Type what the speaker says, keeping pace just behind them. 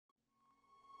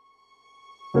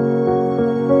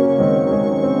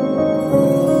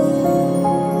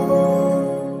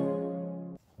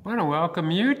welcome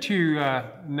you to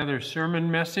another sermon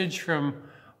message from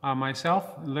myself.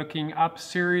 Looking Up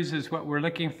series is what we're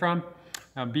looking from.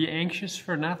 Be anxious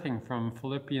for nothing, from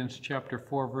Philippians chapter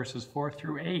 4, verses 4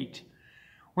 through 8.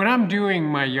 When I'm doing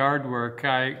my yard work,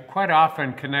 I quite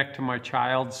often connect to my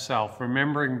child's self,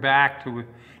 remembering back to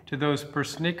those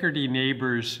persnickety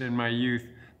neighbors in my youth.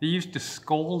 They used to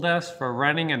scold us for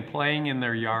running and playing in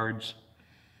their yards.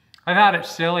 I thought it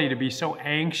silly to be so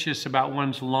anxious about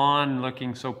one's lawn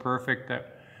looking so perfect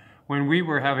that when we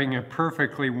were having a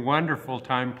perfectly wonderful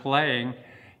time playing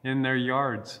in their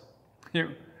yards.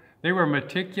 They were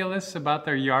meticulous about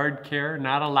their yard care,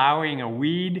 not allowing a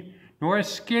weed nor a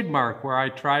skid mark where I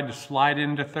tried to slide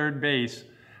into third base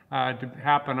to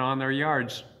happen on their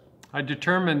yards. I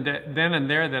determined that then and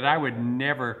there that I would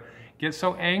never get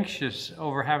so anxious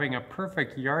over having a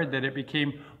perfect yard that it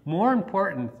became more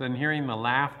important than hearing the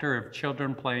laughter of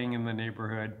children playing in the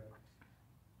neighborhood.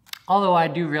 Although I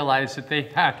do realize that they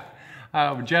had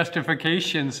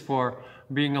justifications for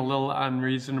being a little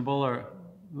unreasonable, or a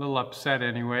little upset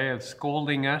anyway, of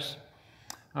scolding us.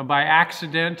 By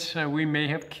accident, we may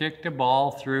have kicked a ball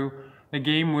through the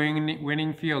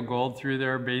game-winning field goal through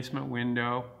their basement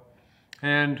window.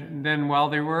 And then while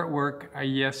they were at work,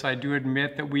 yes, I do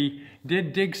admit that we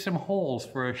did dig some holes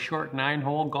for a short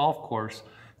 9-hole golf course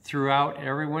throughout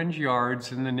everyone's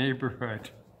yards in the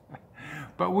neighborhood.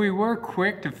 But we were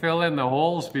quick to fill in the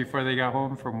holes before they got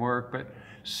home from work, but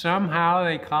somehow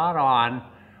they caught on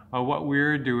what we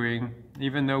were doing,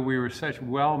 even though we were such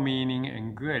well-meaning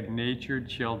and good-natured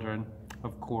children,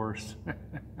 of course.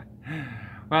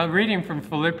 Well, reading from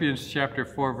Philippians chapter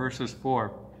 4, verses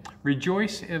 4.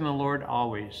 Rejoice in the Lord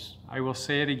always. I will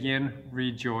say it again,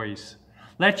 rejoice.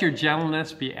 Let your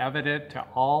gentleness be evident to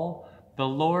all. The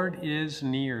Lord is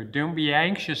near. Don't be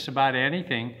anxious about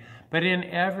anything, but in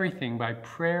everything, by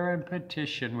prayer and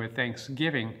petition with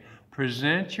thanksgiving,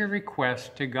 present your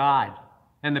request to God.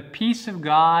 And the peace of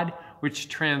God, which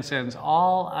transcends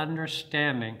all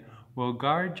understanding, will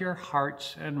guard your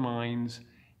hearts and minds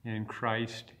in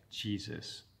Christ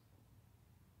Jesus.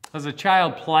 As a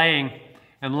child playing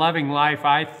and loving life,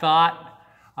 I thought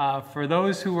for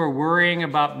those who were worrying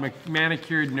about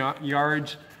manicured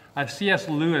yards, C.S.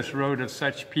 Lewis wrote of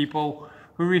such people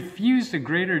who refused the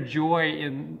greater joy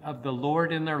of the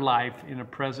Lord in their life in a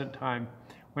present time,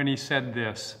 when he said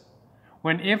this: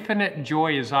 when infinite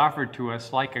joy is offered to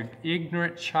us like an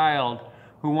ignorant child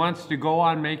who wants to go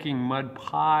on making mud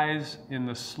pies in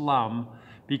the slum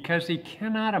because he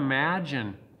cannot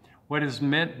imagine what is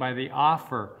meant by the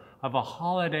offer of a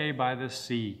holiday by the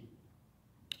sea,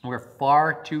 we're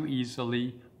far too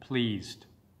easily pleased.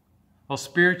 Well,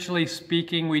 spiritually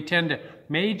speaking, we tend to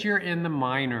major in the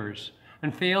minors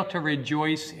and fail to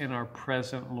rejoice in our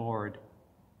present Lord.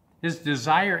 His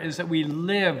desire is that we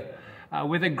live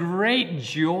with a great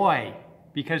joy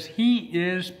because he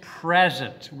is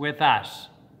present with us.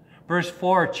 Verse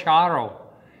 4, charo,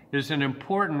 is an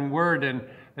important word, and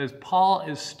as Paul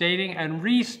is stating and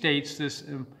restates this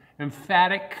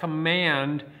emphatic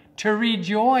command to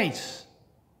rejoice.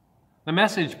 The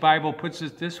Message Bible puts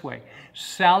it this way: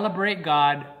 celebrate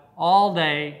God all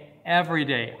day, every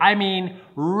day. I mean,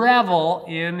 revel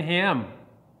in him.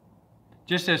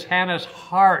 Just as Hannah's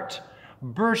heart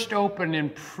burst open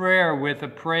in prayer with a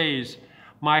praise,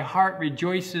 my heart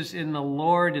rejoices in the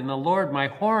Lord. In the Lord my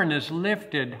horn is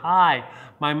lifted high.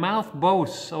 My mouth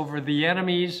boasts over the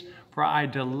enemies, for I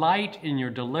delight in your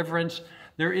deliverance.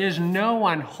 There is no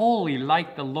one holy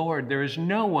like the Lord. There is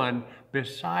no one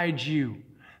besides you.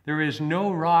 There is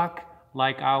no rock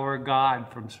like our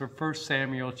God, from 1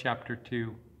 Samuel chapter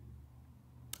 2.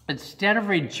 Instead of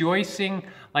rejoicing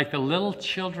like the little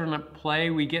children at play,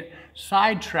 we get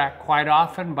sidetracked quite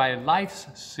often by life's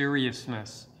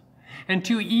seriousness. And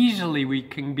too easily we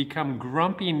can become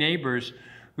grumpy neighbors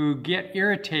who get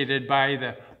irritated by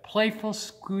the playful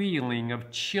squealing of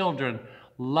children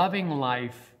loving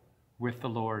life with the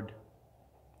Lord.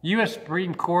 U.S.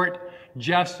 Supreme Court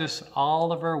Justice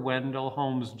Oliver Wendell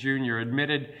Holmes Jr.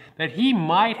 admitted that he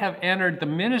might have entered the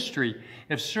ministry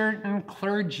if certain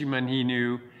clergymen he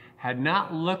knew had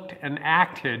not looked and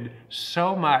acted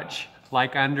so much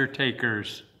like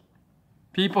undertakers.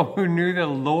 People who knew the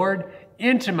Lord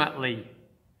intimately,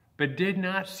 but did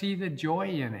not see the joy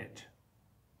in it.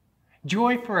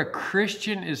 Joy for a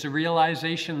Christian is the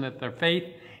realization that their faith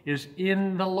is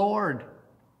in the Lord.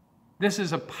 This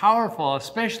is a powerful,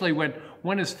 especially when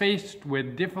one is faced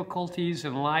with difficulties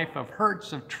in life, of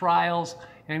hurts, of trials,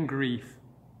 and grief.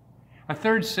 A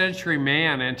 3rd century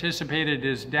man anticipated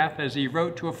his death as he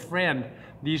wrote to a friend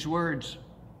these words: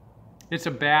 "It's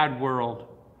a bad world,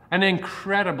 an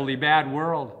incredibly bad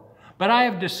world, But I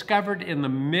have discovered in the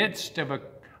midst of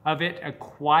it a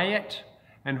quiet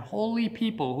and holy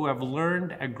people who have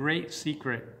learned a great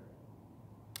secret.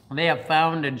 They have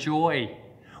found a joy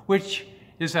which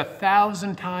is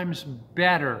 1,000 times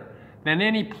better than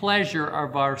any pleasure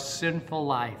of our sinful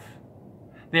life.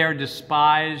 They are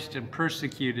despised and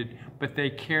persecuted, but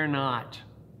they care not.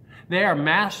 They are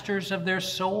masters of their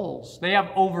souls. They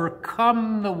have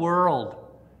overcome the world.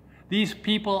 These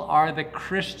people are the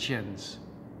Christians,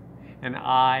 and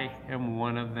I am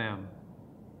one of them.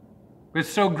 With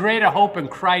so great a hope in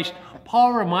Christ,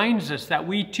 Paul reminds us that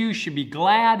we too should be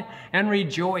glad and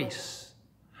rejoice.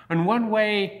 And one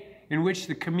way in which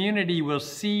the community will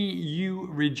see you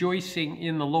rejoicing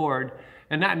in the Lord,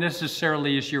 and not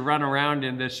necessarily as you run around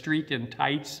in the street in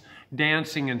tights,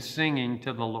 dancing and singing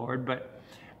to the Lord, but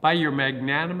by your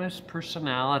magnanimous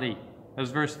personality,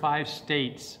 as verse 5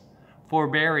 states,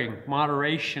 forbearing,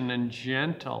 moderation, and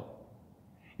gentle.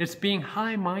 It's being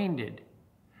high-minded,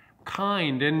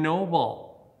 kind, and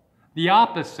noble. The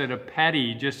opposite of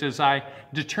petty, just as I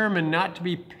determined not to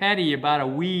be petty about a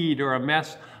weed or a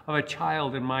mess of a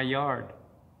child in my yard.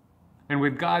 And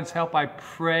with God's help, I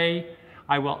pray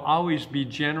I will always be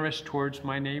generous towards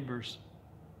my neighbors.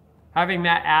 Having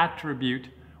that attribute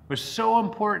was so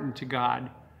important to God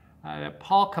that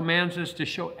Paul commands us to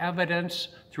show evidence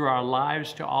through our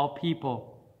lives to all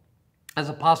people. As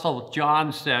Apostle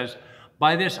John says,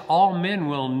 by this all men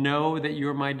will know that you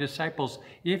are my disciples,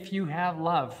 if you have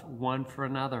love one for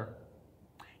another.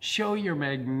 Show your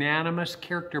magnanimous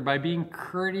character by being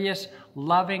courteous,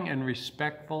 loving, and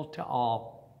respectful to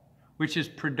all, which is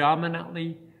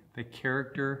predominantly the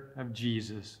character of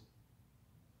Jesus.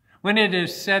 When it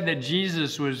is said that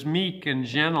Jesus was meek and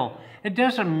gentle, it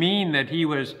doesn't mean that he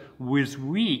was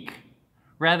weak.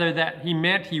 Rather, that he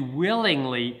meant he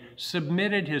willingly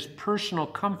submitted his personal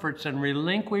comforts and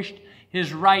relinquished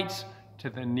his rights to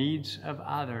the needs of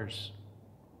others.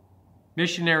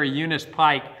 Missionary Eunice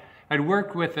Pike had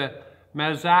worked with the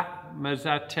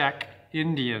Mazatec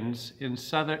Indians in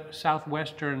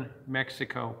southwestern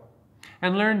Mexico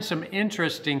and learned some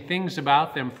interesting things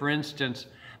about them. For instance,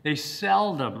 they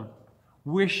seldom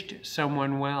wished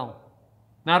someone well.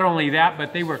 Not only that,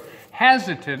 but they were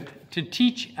hesitant to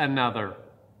teach another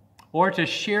or to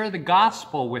share the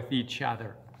gospel with each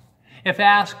other. If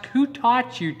asked, who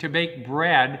taught you to bake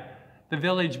bread, the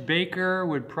village baker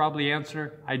would probably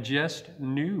answer, I just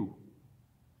knew.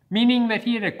 Meaning that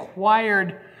he had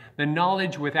acquired the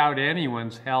knowledge without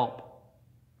anyone's help.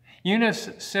 Eunice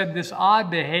said this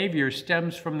odd behavior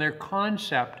stems from their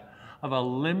concept of a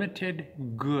limited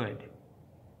good.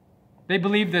 They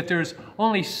believe that there's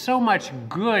only so much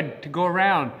good to go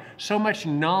around, so much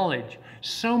knowledge,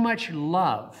 so much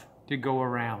love to go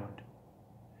around.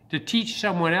 To teach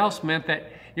someone else meant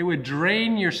that it would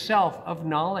drain yourself of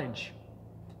knowledge.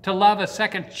 To love a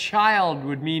second child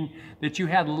would mean that you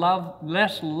had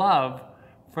less love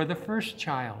for the first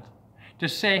child. To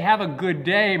say, have a good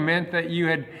day, meant that you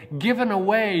had given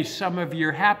away some of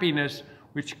your happiness,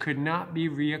 which could not be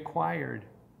reacquired.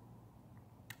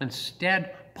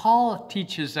 Instead, Paul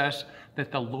teaches us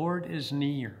that the Lord is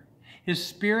near. His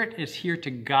Spirit is here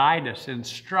to guide us,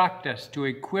 instruct us, to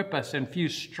equip us,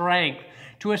 infuse strength,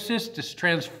 to assist us,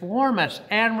 transform us,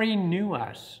 and renew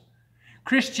us.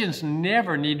 Christians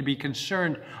never need to be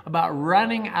concerned about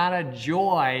running out of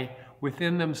joy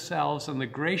within themselves and the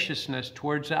graciousness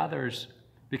towards others,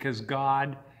 because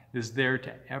God is there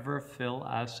to ever fill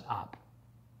us up.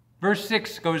 Verse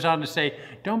 6 goes on to say,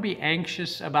 don't be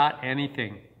anxious about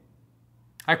anything.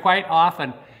 I quite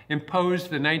often impose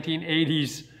the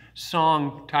 1980s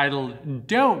song titled,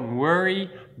 Don't Worry,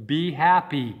 Be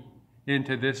Happy,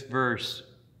 into this verse.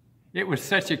 It was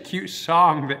such a cute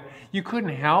song that you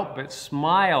couldn't help but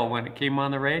smile when it came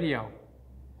on the radio.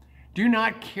 Do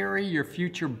not carry your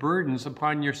future burdens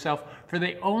upon yourself, for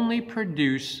they only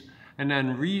produce an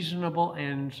unreasonable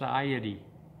anxiety.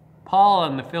 Paul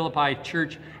and the Philippi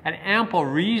church had ample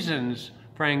reasons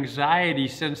for anxiety,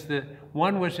 since the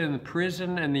one was in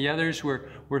prison and the others were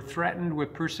threatened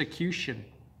with persecution.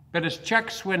 But as Chuck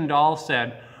Swindoll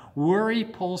said, worry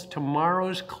pulls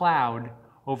tomorrow's cloud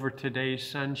over today's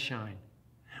sunshine.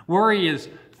 Worry is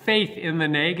faith in the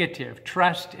negative,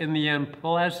 trust in the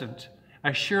unpleasant,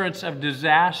 assurance of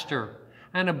disaster,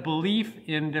 and a belief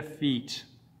in defeat.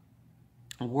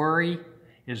 Worry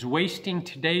is wasting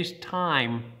today's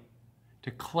time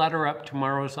to clutter up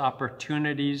tomorrow's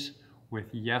opportunities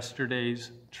with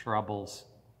yesterday's troubles.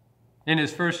 In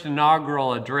his first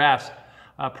inaugural address,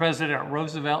 President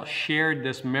Roosevelt shared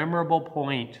this memorable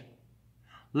point.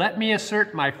 Let me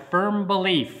assert my firm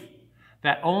belief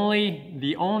that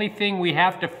the only thing we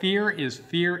have to fear is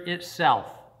fear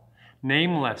itself.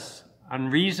 nameless,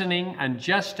 unreasoning,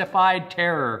 unjustified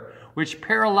terror, which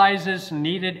paralyzes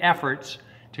needed efforts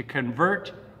to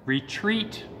convert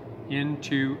retreat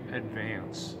into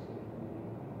advance.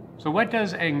 So what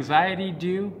does anxiety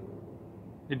do?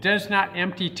 It does not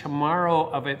empty tomorrow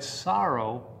of its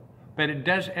sorrow, but it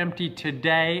does empty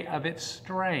today of its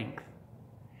strength.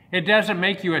 It doesn't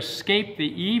make you escape the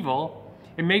evil.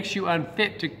 It makes you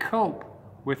unfit to cope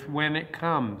with when it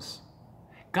comes.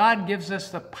 God gives us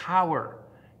the power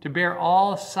to bear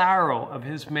all sorrow of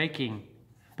his making,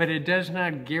 but it does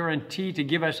not guarantee to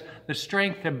give us the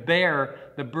strength to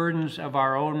bear the burdens of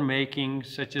our own making,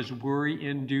 such as worry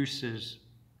induces.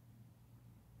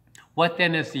 What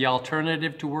then is the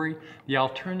alternative to worry? The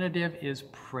alternative is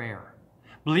prayer.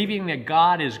 Believing that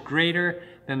God is greater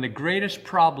than the greatest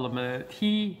problem, and that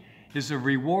he is the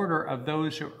rewarder of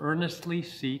those who earnestly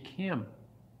seek him.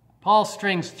 Paul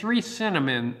strings three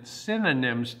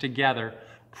synonyms together: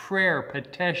 prayer,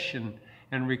 petition,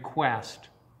 and request.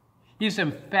 He's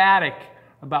emphatic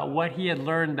about what he had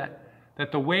learned,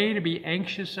 that the way to be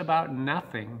anxious about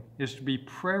nothing is to be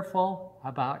prayerful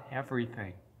about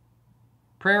everything.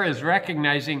 Prayer is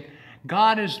recognizing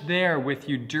God is there with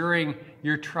you during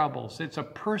your troubles. It's a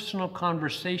personal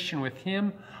conversation with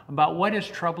him about what is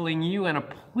troubling you, and a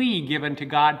plea given to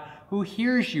God, who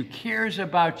hears you, cares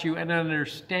about you, and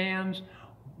understands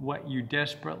what you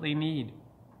desperately need.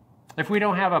 If we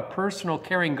don't have a personal,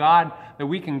 caring God that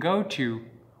we can go to,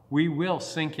 we will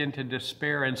sink into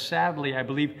despair. And sadly, I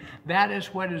believe that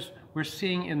is what we're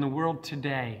seeing in the world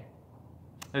today.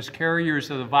 As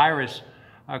carriers of the virus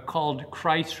called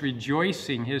Christ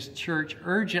rejoicing, his church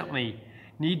urgently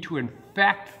need to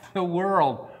infect the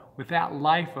world with that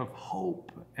life of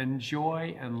hope and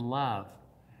joy and love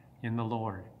in the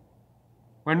Lord.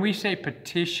 When we say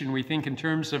petition, we think in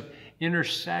terms of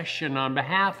intercession on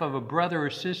behalf of a brother or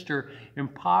sister in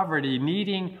poverty,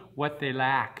 needing what they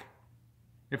lack.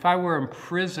 If I were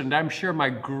imprisoned, I'm sure my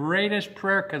greatest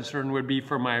prayer concern would be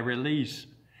for my release.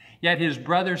 Yet his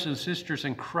brothers and sisters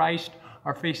in Christ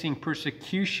are facing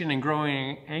persecution and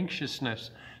growing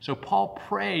anxiousness. So Paul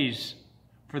prays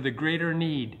for the greater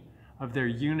need of their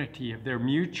unity, of their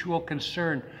mutual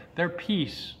concern, their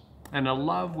peace, and a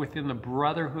love within the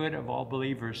brotherhood of all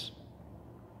believers.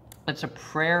 It's a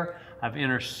prayer of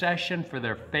intercession for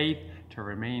their faith to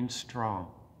remain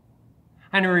strong.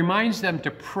 And it reminds them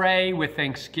to pray with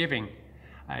thanksgiving,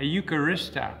 a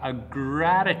Eucharista, a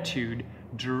gratitude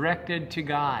directed to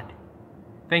God.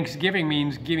 Thanksgiving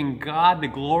means giving God the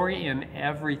glory in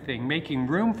everything, making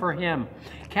room for him,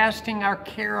 casting our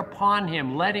care upon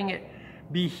him, letting it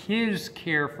be his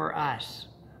care for us.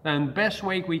 And the best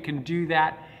way we can do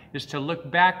that is to look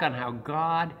back on how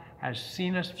God has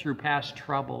seen us through past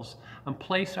troubles and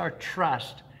place our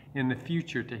trust in the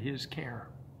future to his care.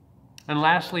 And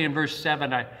lastly, in verse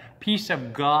 7, a peace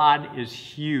of God is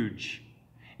huge.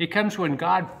 It comes when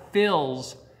God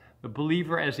fills the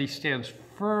believer as he stands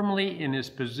firmly in his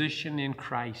position in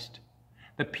Christ.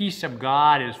 The peace of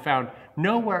God is found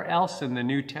nowhere else in the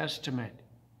New Testament.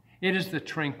 It is the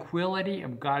tranquility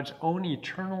of God's own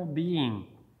eternal being,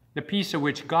 the peace of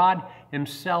which God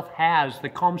himself has, the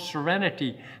calm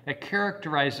serenity that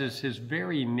characterizes his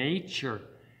very nature,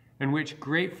 and which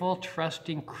grateful,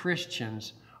 trusting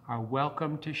Christians are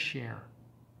welcome to share.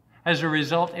 As a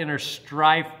result, inner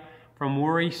strife from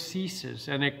worry ceases,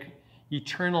 and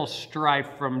eternal strife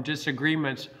from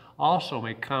disagreements also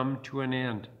may come to an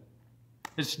end.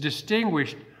 It's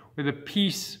distinguished with a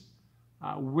peace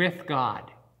with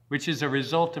God, which is a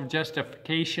result of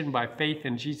justification by faith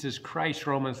in Jesus Christ,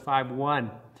 Romans 5:1,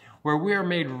 where we are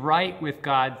made right with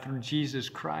God through Jesus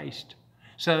Christ,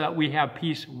 so that we have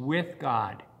peace with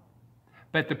God.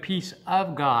 But the peace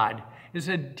of God is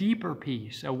a deeper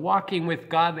peace, a walking with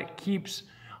God that keeps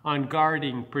on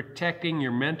guarding, protecting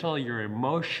your mental, your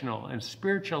emotional, and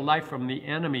spiritual life from the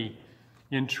enemy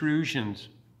intrusions.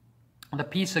 The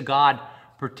peace of God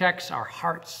protects our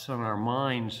hearts and our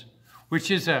minds,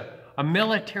 which is a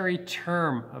military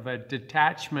term of a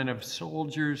detachment of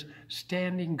soldiers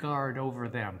standing guard over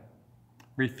them,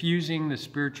 refusing the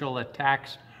spiritual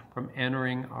attacks from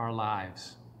entering our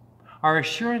lives. Our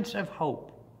assurance of hope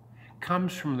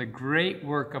comes from the great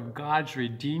work of God's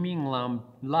redeeming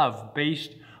love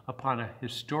based upon a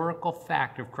historical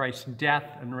fact of Christ's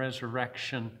death and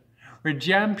resurrection.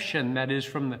 Redemption that is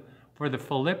for the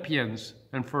Philippians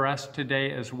and for us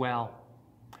today as well.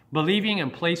 Believing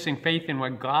and placing faith in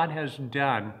what God has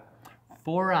done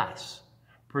for us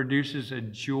produces a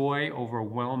joy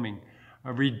overwhelming.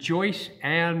 Rejoice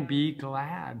and be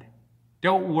glad.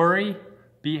 Don't worry,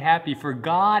 be happy, for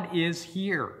God is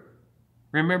here.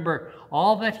 Remember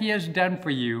all that he has done for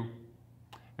you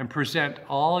and present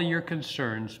all your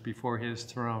concerns before his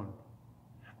throne.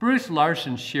 Bruce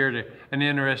Larson shared an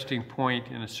interesting point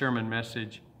in a sermon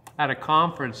message. At a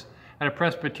conference at a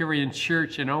Presbyterian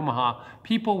church in Omaha,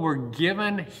 people were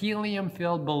given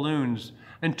helium-filled balloons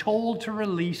and told to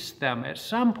release them at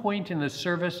some point in the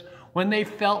service when they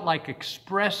felt like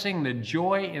expressing the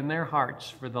joy in their hearts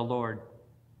for the Lord.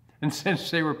 And since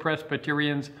they were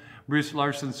Presbyterians, Bruce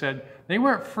Larson said, they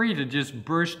weren't free to just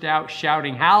burst out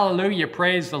shouting, "Hallelujah,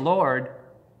 praise the Lord."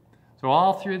 So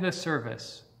all through the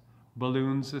service,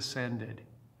 balloons ascended.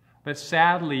 But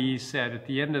sadly, he said, at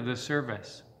the end of the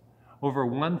service, over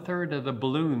 1/3 of the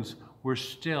balloons were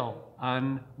still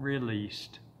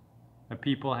unreleased. The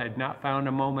people had not found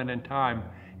a moment in time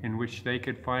in which they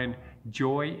could find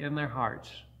joy in their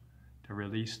hearts to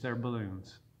release their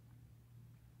balloons.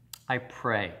 I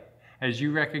pray, as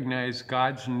you recognize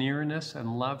God's nearness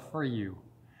and love for you,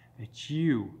 that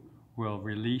you will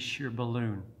release your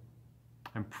balloon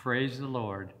and praise the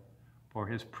Lord for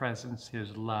his presence,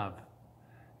 his love,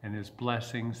 and his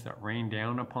blessings that rain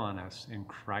down upon us in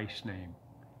Christ's name.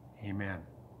 Amen.